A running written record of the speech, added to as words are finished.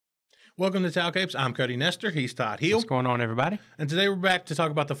Welcome to Towel Capes. I'm Cody Nestor. He's Todd Hill. What's going on, everybody? And today we're back to talk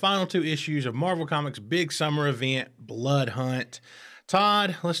about the final two issues of Marvel Comics' big summer event, Blood Hunt.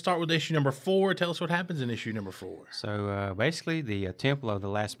 Todd, let's start with issue number 4. Tell us what happens in issue number 4. So basically, the Temple of the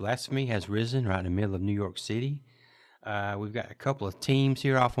Last Blasphemy has risen right in the middle of New York City. We've got a couple of teams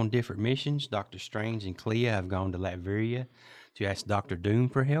here off on different missions. Doctor Strange and Clea have gone to Latveria to ask Doctor Doom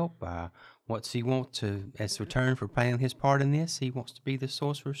for help. What's he want to, as return for playing his part in this? He wants to be the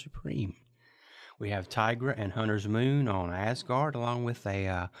Sorcerer Supreme. We have Tigra and Hunter's Moon on Asgard, along with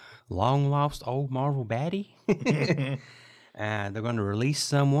a long-lost old Marvel baddie. They're going to release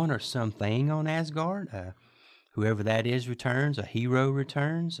someone or something on Asgard. Whoever that is returns, a hero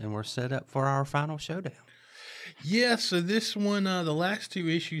returns, and we're set up for our final showdown. Yeah, so this one, the last two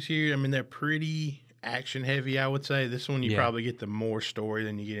issues here, I mean, they're pretty action heavy, I would say. This one, you probably get the more story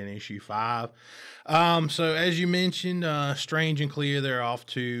than you get in issue 5. So as you mentioned, Strange and Clea, they're off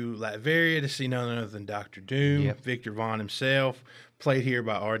to Latveria to see none other than Dr. Doom, Victor Von himself, played here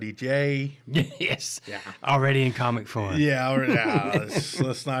by RDJ. Yes. Yeah. Already in comic form. Yeah,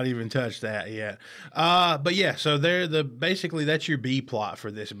 let's not even touch that yet. But yeah, so they're basically that's your B plot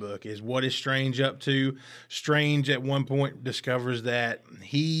for this book is what is Strange up to. Strange at one point discovers that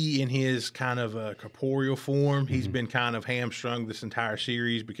he in his kind of a corporeal form, he's been kind of hamstrung this entire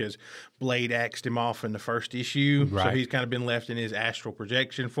series because Blade axed him off in the first issue. Right. So he's kind of been left in his astral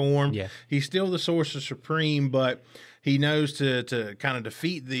projection form. Yeah. He's still the Sorcerer Supreme, but he knows to kind of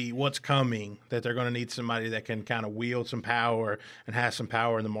defeat what's coming, that they're going to need somebody that can kind of wield some power and has some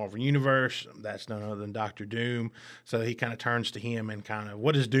power in the Marvel Universe. That's none other than Dr. Doom. So he kind of turns to him and kind of,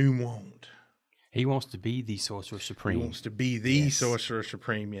 what does Doom want? He wants to be the Sorcerer Supreme. He wants to be the Sorcerer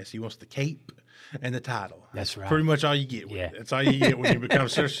Supreme, yes. He wants the cape and the title. That's right. Pretty much all you get with it. That's all you get when you become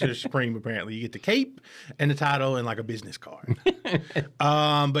Sorcerer Supreme, apparently. You get the cape and the title and like a business card.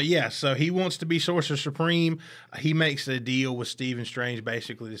 But yeah, so he wants to be Sorcerer Supreme. He makes a deal with Stephen Strange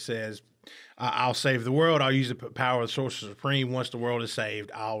basically that says, I'll save the world. I'll use the power of the Sorcerer Supreme. Once the world is saved,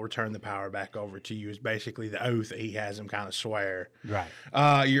 I'll return the power back over to you is basically the oath that he has him kind of swear.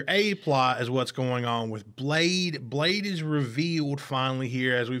 Right. Your A plot is what's going on with Blade. Blade is revealed finally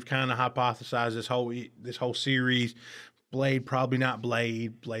here as we've kind of hypothesized this whole series. Blade probably not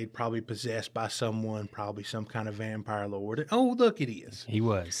Blade. Blade probably possessed by someone, probably some kind of vampire lord. Oh, look, it is. He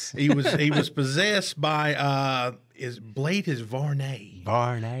was. He was possessed by Blade is Varney.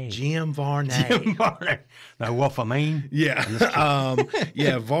 Jim Varney. The Wolf of Maine. Yeah.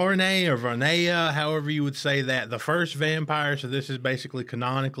 Varney or Varnea, however you would say that. The first vampire, so this is basically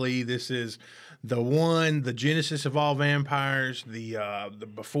canonically, this is the genesis of all vampires, the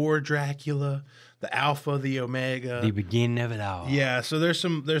before Dracula, the alpha, the omega, the beginning of it all. Yeah, so there's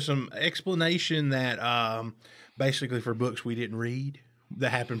some explanation that basically for books we didn't read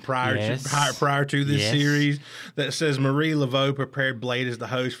that happened prior to this series that says Marie Laveau prepared Blade as the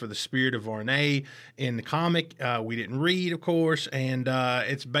host for the Spirit of Varney in the comic. We didn't read, of course, and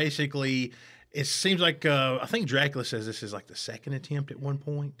it's basically. It seems like I think Dracula says this is like the second attempt at one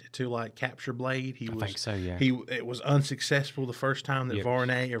point to like capture Blade. I think so. Yeah. It was unsuccessful the first time that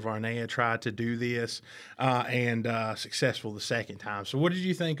Varney or Varnea tried to do this, and successful the second time. So, what did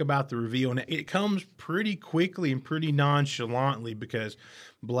you think about the reveal? And it comes pretty quickly and pretty nonchalantly because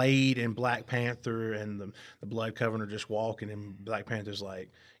Blade and Black Panther and the Blood Coven are just walking, and Black Panther's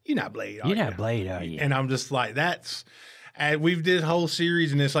like, "You're not Blade, are you? You're not Blade, are you?" And I'm just like, that's. And we've did a whole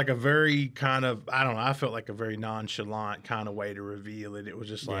series, and it's like a very kind of, I don't know, I felt like a very nonchalant kind of way to reveal it. It was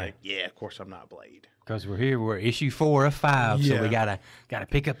just like, of course I'm not Blade. Because we're issue 4 of 5, so we gotta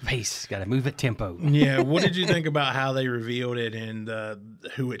pick up pace, gotta move at tempo. Yeah, what did you think about how they revealed it and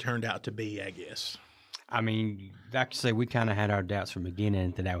who it turned out to be, I guess? I mean, like I say, we kind of had our doubts from the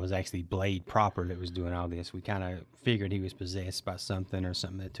beginning that was actually Blade proper that was doing all this. We kind of figured he was possessed by something or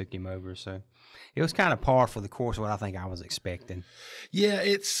something that took him over, so it was kind of par for the course of what I think I was expecting. Yeah,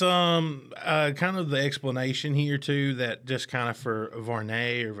 it's kind of the explanation here, too, that just kind of for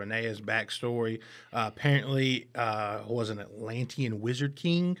Varney or Varnea's backstory, apparently was an Atlantean wizard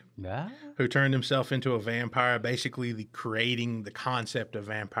king who turned himself into a vampire, basically creating the concept of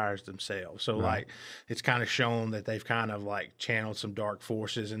vampires themselves. So, like, it's kind of shown that they've kind of, like, channeled some dark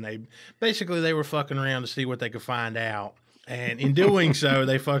forces, and they were fucking around to see what they could find out. And in doing so,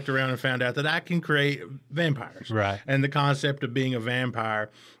 they fucked around and found out that I can create vampires. Right. And the concept of being a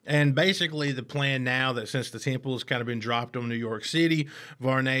vampire. And basically the plan now that since the temple has kind of been dropped on New York City,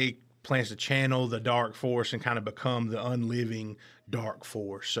 Varney plans to channel the dark force and kind of become the unliving dark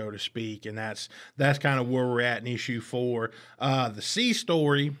force, so to speak. And that's kind of where we're at in issue 4. The C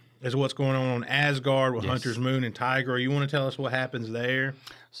story is what's going on Asgard with Hunter's Moon and Tiger. You want to tell us what happens there?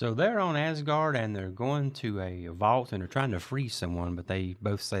 So they're on Asgard, and they're going to a vault, and they're trying to free someone, but they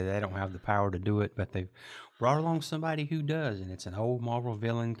both say they don't have the power to do it, but they've brought along somebody who does, and it's an old Marvel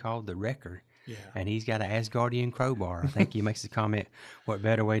villain called the Wrecker. Yeah. And he's got an Asgardian crowbar. I think he makes the comment, what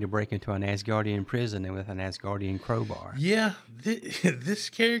better way to break into an Asgardian prison than with an Asgardian crowbar? Yeah. This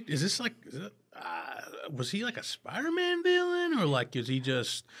character, was he like a Spider-Man villain, or like is he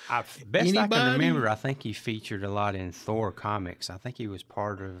just best anybody? I can remember, I think he featured a lot in Thor comics. I think he was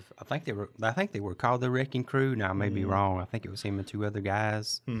part of. I think they were called the Wrecking Crew. Now I may be wrong. I think it was him and two other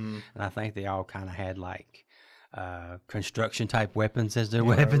guys, and I think they all kind of had like construction type weapons as their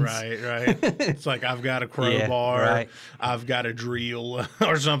weapons. Right. It's like I've got a crowbar, I've got a drill,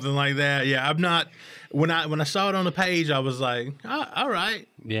 or something like that. Yeah, I'm not. When I saw it on the page, I was like, oh, all right.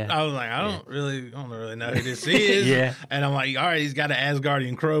 Yeah. I was like, I don't really know who this is. Yeah. And I'm like, all right, he's got an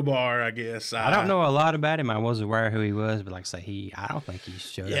Asgardian crowbar, I guess. I don't know a lot about him. I was aware who he was, but like I say, I don't think he's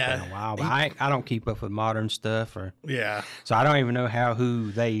showed up in a while. But I don't keep up with modern stuff, so I don't even know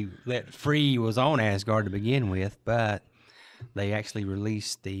who they let free was on Asgard to begin with, but they actually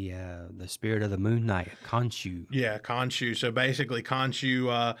released the Spirit of the Moon Knight, Khonshu. Yeah, Khonshu. So basically,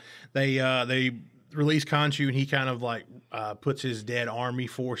 Khonshu, they release Khonshu, and he kind of like puts his dead army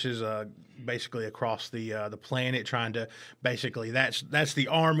forces basically across the planet, trying to basically that's the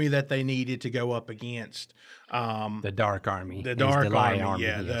army that they needed to go up against the Dark Army. The Dark Army,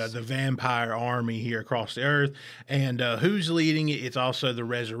 the vampire army here across the earth. And who's leading it? It's also the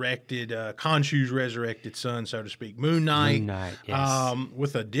resurrected Khonshu's resurrected son, so to speak, Moon Knight. Moon Knight, yes.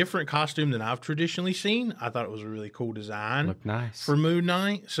 With a different costume than I've traditionally seen. I thought it was a really cool design. Looked nice for Moon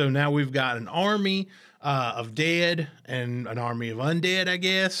Knight. So now we've got an army of dead and an army of undead, I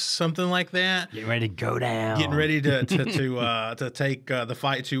guess, something like that. Getting ready to go down. Getting ready to take the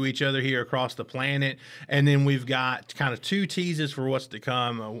fight to each other here across the planet. And then we've got kind of two teases for what's to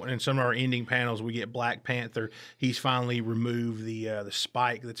come. In some of our ending panels, we get Black Panther. He's finally removed the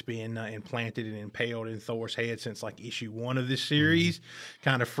spike that's been implanted and impaled in Thor's head since like issue 1 of this series,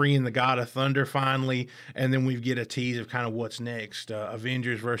 kind of freeing the God of Thunder finally. And then we get a tease of kind of what's next.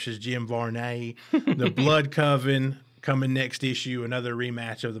 Avengers versus Jim Varney. The Blood Coven coming next issue, another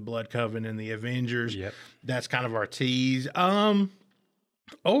rematch of the Blood Coven and the Avengers. Yep. That's kind of our tease.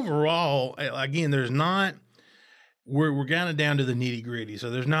 Overall, again, there's not. We're kind of down to the nitty gritty, so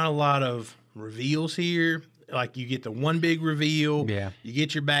there's not a lot of reveals here. Like you get the one big reveal, you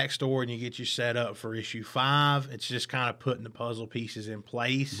get your backstory, and you get you set up for issue 5. It's just kind of putting the puzzle pieces in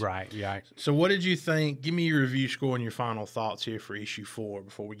place. Right, yeah. So what did you think? Give me your review score and your final thoughts here for issue 4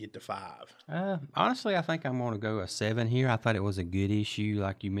 before we get to 5. Honestly, I think I'm going to go a 7 here. I thought it was a good issue.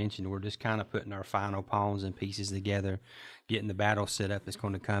 Like you mentioned, we're just kind of putting our final pawns and pieces together, getting the battle set up. It's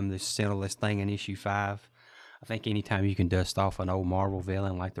going to come this centerless thing in issue 5. I think anytime you can dust off an old Marvel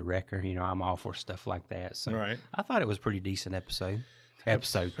villain like the Wrecker, I'm all for stuff like that. So I thought it was a pretty decent issue.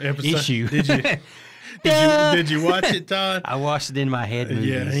 Did you watch it, Todd? I watched it in my head movies.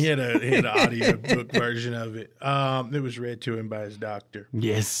 Yeah, he had an audio book version of it. It was read to him by his doctor.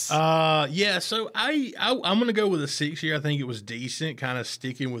 Yes. So I'm gonna go with a 6 here. I think it was decent, kind of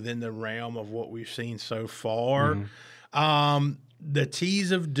sticking within the realm of what we've seen so far. The tease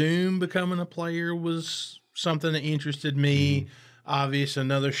of Doom becoming a player was something that interested me. Obvious,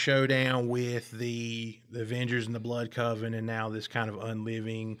 another showdown with the Avengers and the Blood Coven, and now this kind of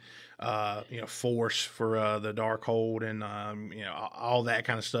unliving, force for the Darkhold, and all that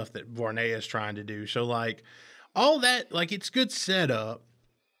kind of stuff that Varney is trying to do. So like all that, like it's good setup.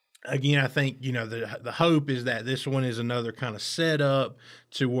 Again, I think the hope is that this one is another kind of setup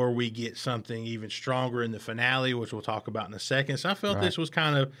to where we get something even stronger in the finale, which we'll talk about in a second. So I felt this was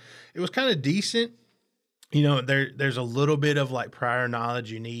kind of decent. There's a little bit of like prior knowledge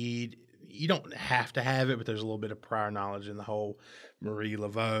you need. You don't have to have it, but there's a little bit of prior knowledge in the whole Marie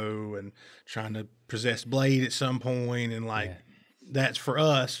Laveau and trying to possess Blade at some point, and like that's for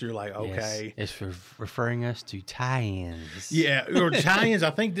us. You're like, okay, it's for referring us to tie-ins. Yeah, or tie-ins. I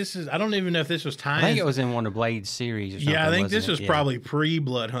think this is. I don't even know if this was tie-ins. I think it was in one of Blade's series. Or something, I think this was probably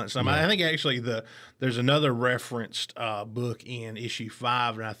pre-Blood Hunt. I think actually there's another referenced book in issue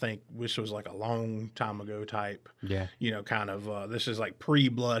 5, and I think this was like a long time ago type. Yeah. Kind of. This is like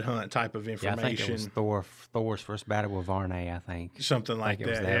pre-Blood Hunt type of information. Yeah, I think it was Thor's first battle with Varney. I think something like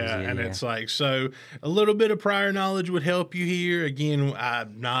that. And it's like so a little bit of prior knowledge would help you here. Again, I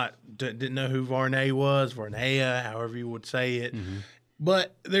didn't know who Varney was, Varnea, however you would say it.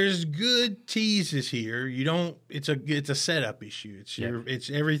 But there's good teases here. You don't. It's a setup issue. It's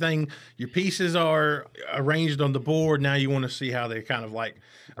everything. Your pieces are arranged on the board. Now you want to see how they kind of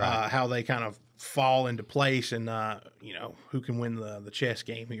how they kind of fall into place, and who can win the chess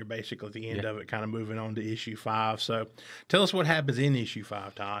game here. Basically, at the end of it, kind of moving on to issue 5. So, tell us what happens in issue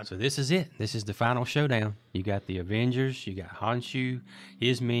 5, Todd. So this is it. This is the final showdown. You got the Avengers. You got Khonshu,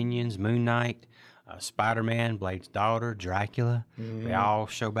 his minions, Moon Knight, Spider-Man, Blade's daughter, Dracula. They all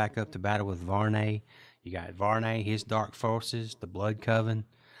show back up to battle with Varney. You got Varney, his dark forces, the Blood Coven.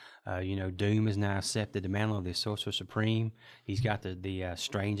 Doom has now accepted the mantle of the Sorcerer Supreme. He's got the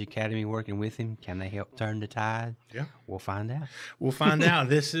Strange Academy working with him. Can they help turn the tide? Yeah. We'll find out. We'll find out.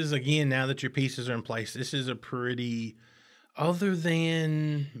 This is, again, now that your pieces are in place, this is a pretty, other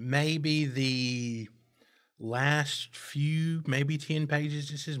than maybe the last few, maybe 10 pages,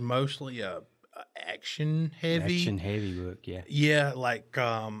 this is mostly a action heavy book, like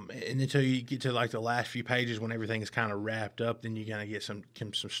and until you get to like the last few pages when everything is kind of wrapped up, then you're gonna get some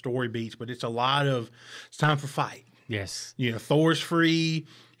story beats, but it's time for fight. Yes. Thor's free.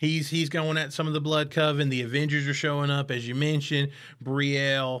 He's going at some of the Blood Coven. The Avengers are showing up, as you mentioned.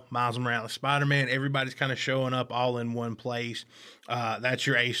 Brielle, Miles Morales, Spider-Man. Everybody's kind of showing up all in one place. That's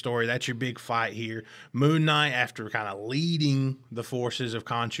your A story. That's your big fight here. Moon Knight, after kind of leading the forces of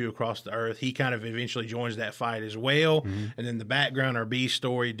Khonshu across the earth, he kind of eventually joins that fight as well. Mm-hmm. And then the background, our B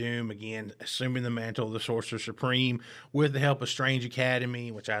story, Doom, again, assuming the mantle of the Sorcerer Supreme with the help of Strange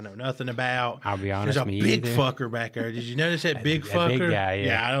Academy, which I know nothing about. I'll be honest, there's a big fucker back there. Did you notice that big fucker? Big guy,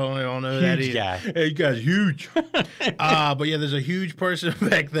 yeah. I don't know who that is. Guy. Hey, you guy's huge. But yeah, there's a huge person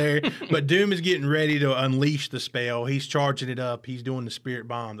back there. But Doom is getting ready to unleash the spell. He's charging it up. He's doing the Spirit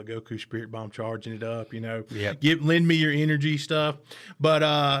Bomb, the Goku Spirit Bomb, charging it up. Lend me your energy stuff. But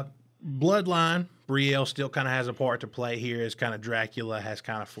Bloodline, Brielle still kind of has a part to play here, as kind of Dracula has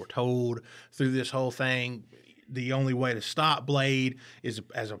kind of foretold through this whole thing. The only way to stop Blade is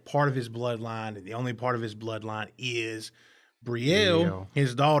as a part of his bloodline, and the only part of his bloodline is Brielle,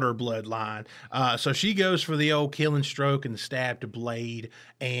 his daughter bloodline. So she goes for the old killing stroke and the stab to Blade,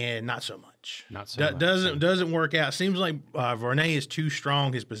 and not so much. Doesn't work out. Seems like Varney is too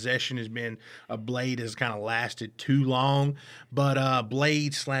strong. His possession has been Blade has kind of lasted too long. But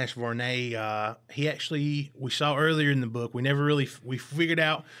Blade / Varney, we saw earlier in the book, we figured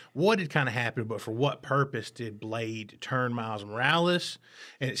out what had kind of happened, but for what purpose did Blade turn Miles Morales?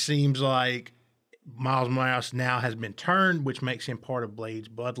 And it seems like Miles Morales now has been turned, which makes him part of Blade's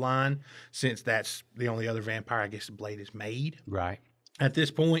bloodline, since that's the only other vampire I guess Blade has made. Right. At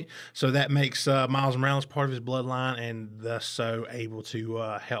this point. So that makes Miles Morales part of his bloodline, and thus so able to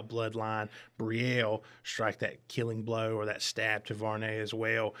help bloodline Brielle strike that killing blow or that stab to Varney as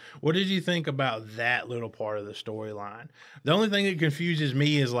well. What did you think about that little part of the storyline? The only thing that confuses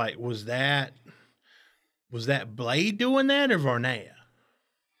me is, like, was that Blade doing that or Varney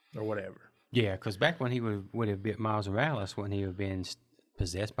or whatever? Yeah, because back when he would have bit Miles Morales, wouldn't he have been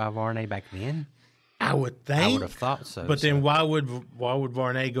possessed by Varney back then? I would think. I would have thought so. But then why would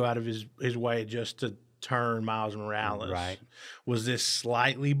Varney go out of his way just to turn Miles Morales? Right. Was this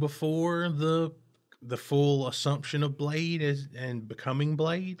slightly before the full assumption of Blade and becoming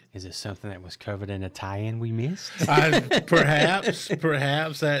Blade? Is it something that was covered in a tie-in we missed? Perhaps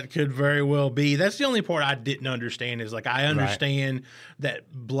that could very well be. That's the only part I didn't understand. Is like, I understand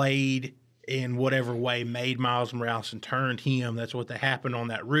that Blade in whatever way made Miles Morales and turned him. That's what happened on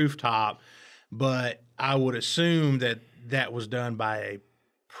that rooftop. But I would assume that was done by a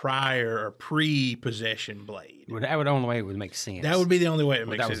prior or pre-possession Blade. Well, that would the only way it would make sense. That would be the only way it would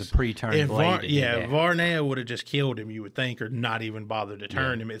make sense. That was a pre-turned Blade. Varney would have just killed him, you would think, or not even bothered to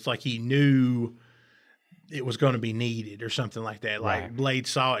turn him. It's like he knew it was going to be needed or something like that. Like, Blade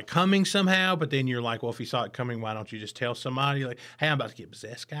saw it coming somehow, but then you're like, well, if he saw it coming, why don't you just tell somebody? Like, hey, I'm about to get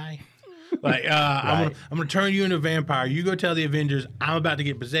possessed, guy. Like, I'm gonna turn you into a vampire. You go tell the Avengers I'm about to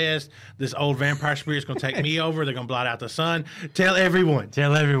get possessed. This old vampire spirit's gonna take me over. They're gonna blot out the sun. Tell everyone, kid.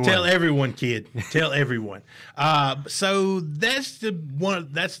 Tell everyone. So that's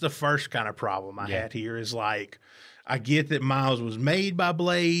the first kind of problem I had here. Is like, I get that Miles was made by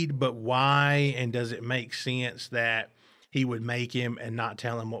Blade, but why? And does it make sense that he would make him and not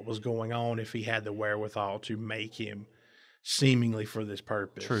tell him what was going on if he had the wherewithal to make him seemingly for this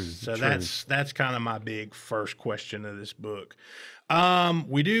purpose? True. So that's kind of my big first question of this book.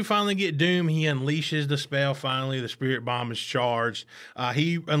 We do finally get Doom. He unleashes the spell. Finally, the Spirit Bomb is charged.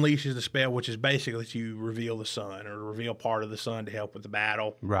 He unleashes the spell, which is basically to reveal the sun or reveal part of the sun to help with the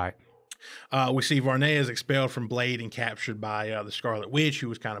battle. Right. We see Varney is expelled from Blade and captured by the Scarlet Witch, who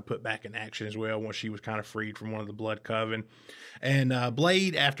was kind of put back in action as well once she was kind of freed from one of the Blood Coven. And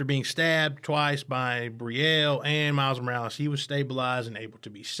Blade, after being stabbed twice by Brielle and Miles Morales, he was stabilized and able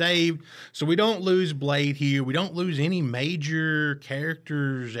to be saved. So we don't lose Blade here. We don't lose any major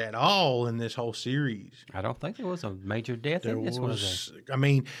characters at all in this whole series. I don't think there was a major death in this one. I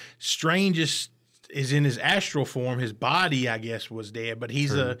mean, Strange is in his astral form. His body, I guess, was dead, but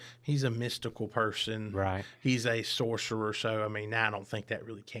he's a mystical person. Right. He's a sorcerer, so I mean, I don't think that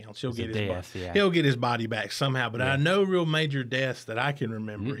really counts. He'll get his body back somehow, but no real major deaths that I can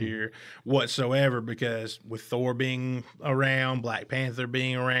remember here whatsoever, because with Thor being around, Black Panther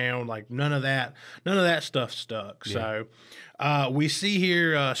being around, like none of that stuff stuck. Yeah. So we see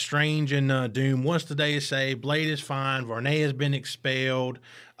here Strange and Doom. Once the day is saved, Blade is fine. Varney has been expelled.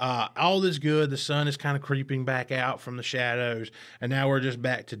 All is good. The sun is kind of creeping back out from the shadows, and now we're just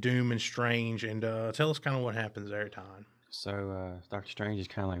back to Doom and Strange. And tell us kind of what happens there, Todd. So Dr. Strange is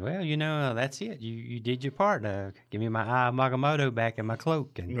kind of like, well, that's it. You did your part. Give me my Eye of Agamotto back in my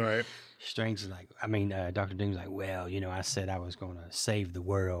cloak. And right. Strange is like, Dr. Doom's like, well, I said I was going to save the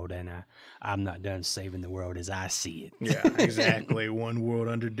world, and I'm not done saving the world as I see it. Yeah, exactly. One world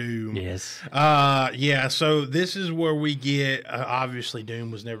under Doom. Yes. Yeah, so this is where we get, obviously Doom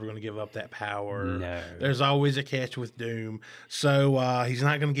was never going to give up that power. No. There's always a catch with Doom. So he's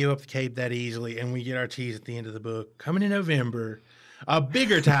not going to give up the cape that easily, and we get our tease at the end of the book. Coming in November, a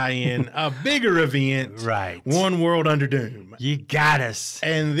bigger tie-in, a bigger event. Right. One world under Doom. You got us.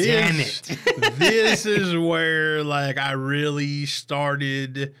 And damn it. This is where, like, I really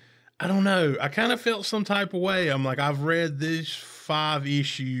started, I don't know, I kind of felt some type of way. I'm like, I've read these 5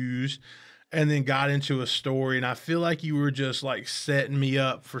 issues and then got into a story, and I feel like you were just like setting me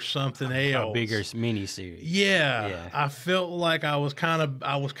up for something else. A bigger miniseries. Yeah. I felt like I was kind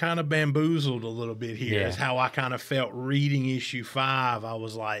of bamboozled a little bit here. Is how I kind of felt reading issue 5. I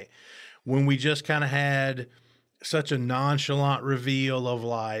was like, when we just kind of had such a nonchalant reveal of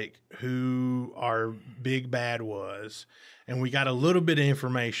like who our big bad was, and we got a little bit of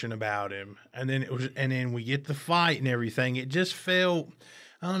information about him, and then we get the fight and everything. It just felt,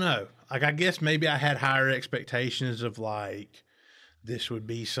 I don't know. Like, I guess maybe I had higher expectations of, like, this would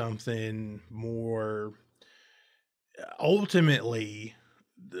be something more. Ultimately,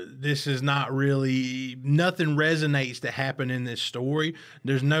 this is not really, nothing resonates that happened in this story.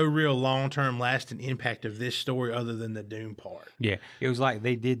 There's no real long-term lasting impact of this story other than the Doom part. Yeah, it was like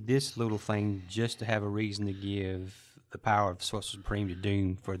they did this little thing just to have a reason to give the power of Sorcerer Supreme to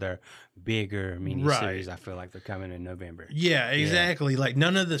Doom for their bigger miniseries. I feel like they're coming in November. Yeah, exactly. Like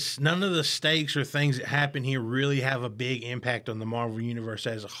none of the stakes or things that happen here really have a big impact on the Marvel Universe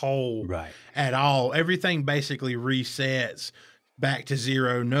as a whole, at all. Everything basically resets back to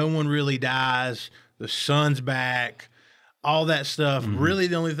zero. No one really dies. The sun's back. All that stuff. Really,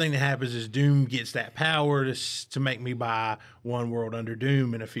 the only thing that happens is Doom gets that power to make me buy One World Under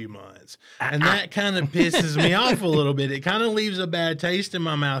Doom in a few months. And that kind of pisses me off a little bit. It kind of leaves a bad taste in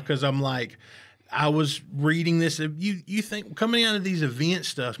my mouth, because I'm like, I was reading this. You think coming out of these event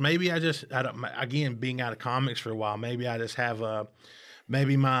stuff, maybe again, being out of comics for a while, maybe I just have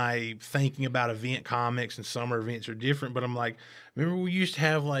maybe my thinking about event comics and summer events are different, but I'm like, remember we used to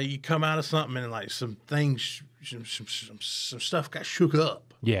have, like, you come out of something and like some things, some stuff got shook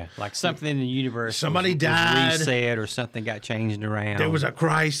up. Yeah, like something in the universe. Somebody died, reset, or something got changed around. There was a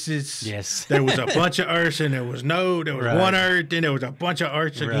crisis. Yes, there was a bunch of Earths, and there was one Earth, then there was a bunch of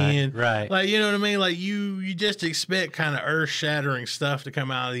Earths again. Right. Like, you know what I mean? Like you just expect kind of earth-shattering stuff to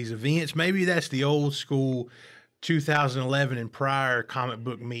come out of these events. Maybe that's the old school 2011 and prior comic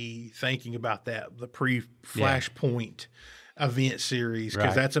book me thinking about that, the pre-Flashpoint event series,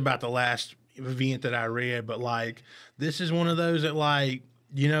 because that's about the last event that I read. But like, this is one of those that, like,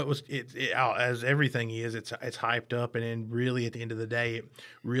 it as everything is, it's hyped up, and then really at the end of the day, it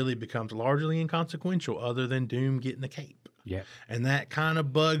really becomes largely inconsequential, other than Doom getting the cape. Yeah, and that kind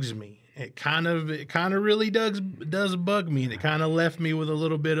of bugs me. It kind of really does bug me, and it kind of left me with a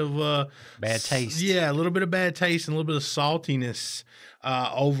little bit of bad taste. Yeah, a little bit of bad taste and a little bit of saltiness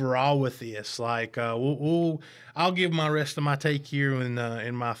overall with this. Like, I'll give my rest of my take here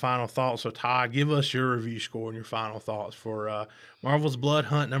in my final thoughts. So, Todd, give us your review score and your final thoughts for Marvel's Blood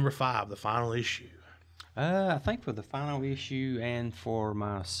Hunt number 5, the final issue. I think for the final issue and for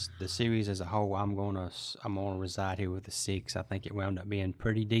the series as a whole, I'm gonna reside here with a 6. I think it wound up being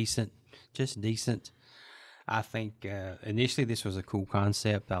pretty decent, just decent. I think initially this was a cool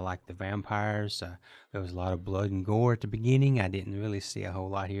concept. I liked the vampires. There was a lot of blood and gore at the beginning. I didn't really see a whole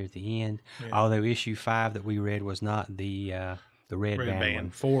lot here at the end. Yeah. Although issue 5 that we read was not the The Red Band one.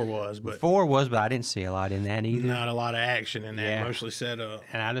 4 was, but 4 was, but I didn't see a lot in that either. Not a lot of action in that, mostly set up.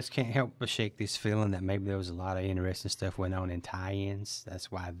 And I just can't help but shake this feeling that maybe there was a lot of interesting stuff went on in tie-ins.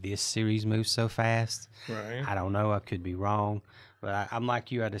 That's why this series moves so fast. Right. I don't know. I could be wrong. But I'm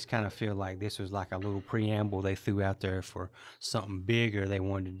like you. I just kind of feel like this was like a little preamble they threw out there for something bigger they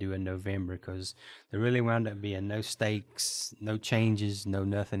wanted to do in November, because there really wound up being no stakes, no changes, no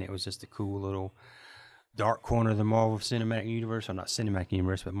nothing. It was just a cool little dark corner of the Marvel Cinematic Universe, or not Cinematic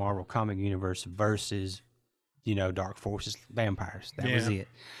Universe, but Marvel Comic Universe versus, Dark Forces vampires. That was it.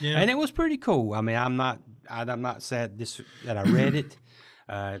 Yeah. And it was pretty cool. I mean, I'm not sad that I read it.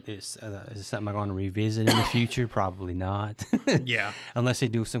 Is something I'm going to revisit in the future? Probably not. Yeah. Unless they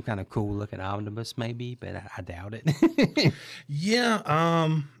do some kind of cool looking omnibus, maybe, but I doubt it. Yeah.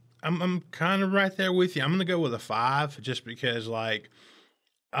 I'm kind of right there with you. I'm going to go with a 5 just because, like,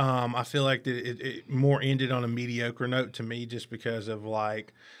 I feel like it more ended on a mediocre note to me, just because of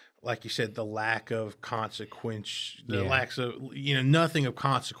like you said, the lack of consequence, lack of, nothing of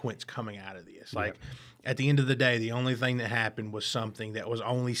consequence coming out of this. Like, at the end of the day, the only thing that happened was something that was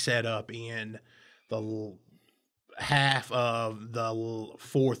only set up in the half of the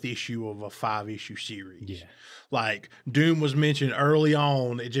 4th issue of a 5-issue series. Yeah. Like, Doom was mentioned early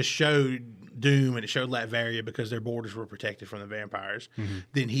on. It just showed Doom and it showed Latveria because their borders were protected from the vampires. Mm-hmm.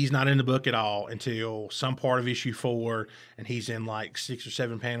 Then he's not in the book at all until some part of issue 4, and he's in like 6 or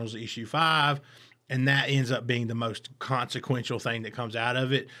 7 panels of issue 5. And that ends up being the most consequential thing that comes out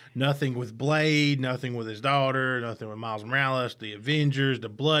of it. Nothing with Blade, nothing with his daughter, nothing with Miles Morales, the Avengers, the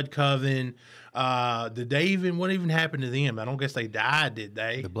Blood Coven. What even happened to them? I don't guess they died, did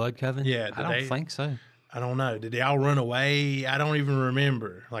they? The Blood Coven? Yeah. I don't think so. I don't know. Did they all run away? I don't even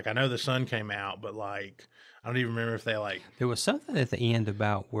remember. Like, I know the sun came out, but like, I don't even remember if they like. There was something at the end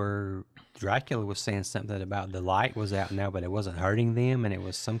about where Dracula was saying something about the light was out now, but it wasn't hurting them, and it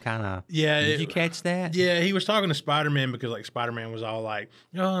was some kind of. Yeah. Did you catch that? Yeah, he was talking to Spider-Man because like Spider-Man was all like,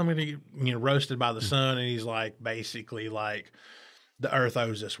 "Oh, I'm gonna get roasted by the sun," and he's like, basically like, the Earth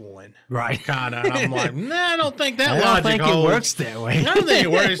owes us one, right? Kind of. And I'm like, nah, I don't think that logic holds. I don't think holds. It works that way. I don't think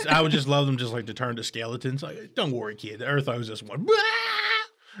it works. I would just love them just like to turn to skeletons. Like, don't worry, kid, the Earth owes us one.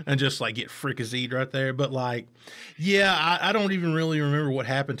 And just like get fricasseed right there. But like, yeah, I don't even really remember what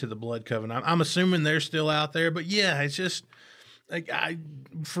happened to the Blood Coven. I'm assuming they're still out there. But yeah, it's just like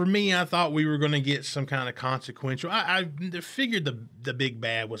for me, I thought we were going to get some kind of consequential. I figured the big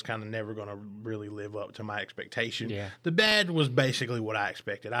bad was kind of never going to really live up to my expectation. Yeah. The bad was basically what I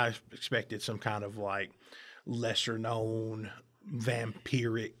expected. I expected some kind of like lesser known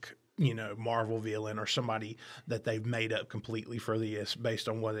vampiric, Marvel villain or somebody that they've made up completely for this based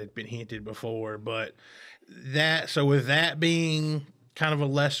on what had been hinted before. But with that being kind of a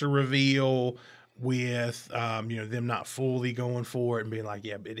lesser reveal, with them not fully going for it and being like,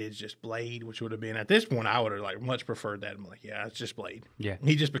 yeah, it is just Blade, which would have been at this point, I would have like much preferred that. I'm like, yeah, it's just Blade. Yeah,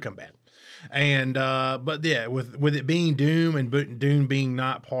 he just become bad. And but yeah, with it being Doom and Doom being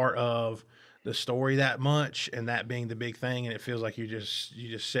not part of the story that much, and that being the big thing, and it feels like you just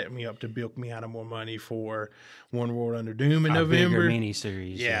set me up to bilk me out of more money for One World Under Doom in November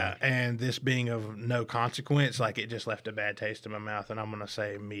miniseries. Yeah, and this being of no consequence, like it just left a bad taste in my mouth, and I'm gonna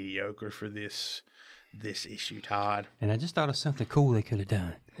say mediocre for this issue, Todd. And I just thought of something cool they could have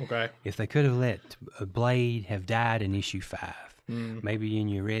done. Okay, if they could have let Blade have died in issue 5. Maybe in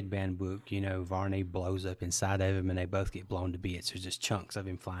your Red Band book, Varney blows up inside of him and they both get blown to bits. There's just chunks of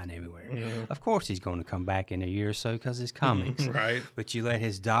him flying everywhere. Mm-hmm. Of course he's going to come back in a year or so because it's comics. Right. But you let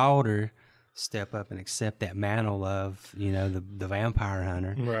his daughter step up and accept that mantle of, the vampire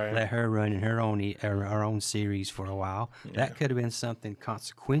hunter. Right. Let her run in her own series for a while. Yeah. That could have been something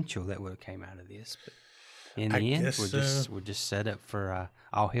consequential that would have came out of this. But in the end, we're just set up for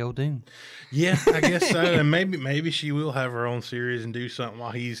all hell Doom. Yeah, I guess so. And maybe she will have her own series and do something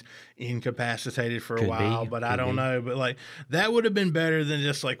while he's incapacitated for a while. But I don't know. But like that would have been better than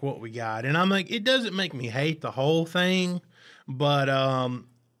just like what we got. And I'm like, it doesn't make me hate the whole thing, but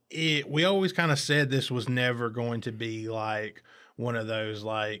we always kind of said this was never going to be like one of those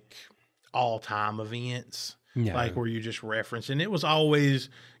like all-time events. No. Like where you just reference, and it was always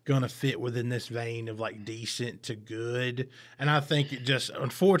going to fit within this vein of like decent to good. And I think it just,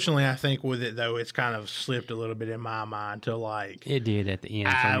 unfortunately, I think with it though, it's kind of slipped a little bit in my mind to like it did at the end.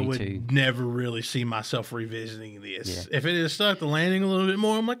 I for me would too. Never really see myself revisiting this. Yeah. If it had stuck the landing a little bit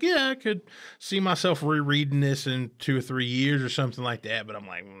more, I'm like, yeah, I could see myself rereading this in 2 or 3 years or something like that. But I'm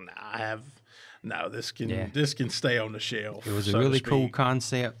like, I have no, this can stay on the shelf. It was a really cool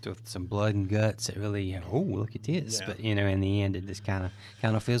concept with some blood and guts. It really, look at this. Yeah. But in the end, it just kind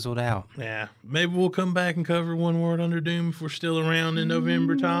of fizzled out. Yeah, maybe we'll come back and cover One World Under Doom if we're still around in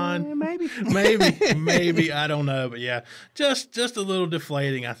November time. Maybe I don't know, but yeah, just a little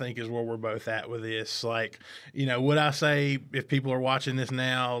deflating. I think is where we're both at with this. Like, would I say if people are watching this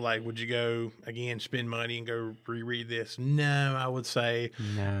now, like, would you go again, spend money and go reread this? No, I would say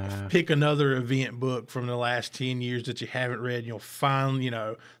pick another event book from the last 10 years that you haven't read. You'll find,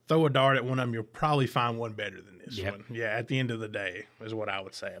 throw a dart at one of them. You'll probably find one better than this one. Yeah, at the end of the day is what I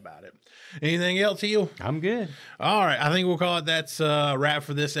would say about it. Anything else, Heel? I'm good. All right, I think we'll call it that's a wrap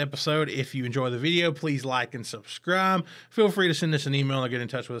for this episode. If you enjoy the video, please like and subscribe. Feel free to send us an email or get in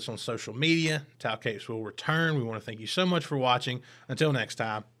touch with us on social media. Towel Capes will return. We want to thank you so much for watching. Until next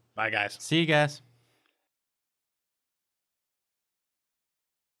time, bye, guys. See you guys.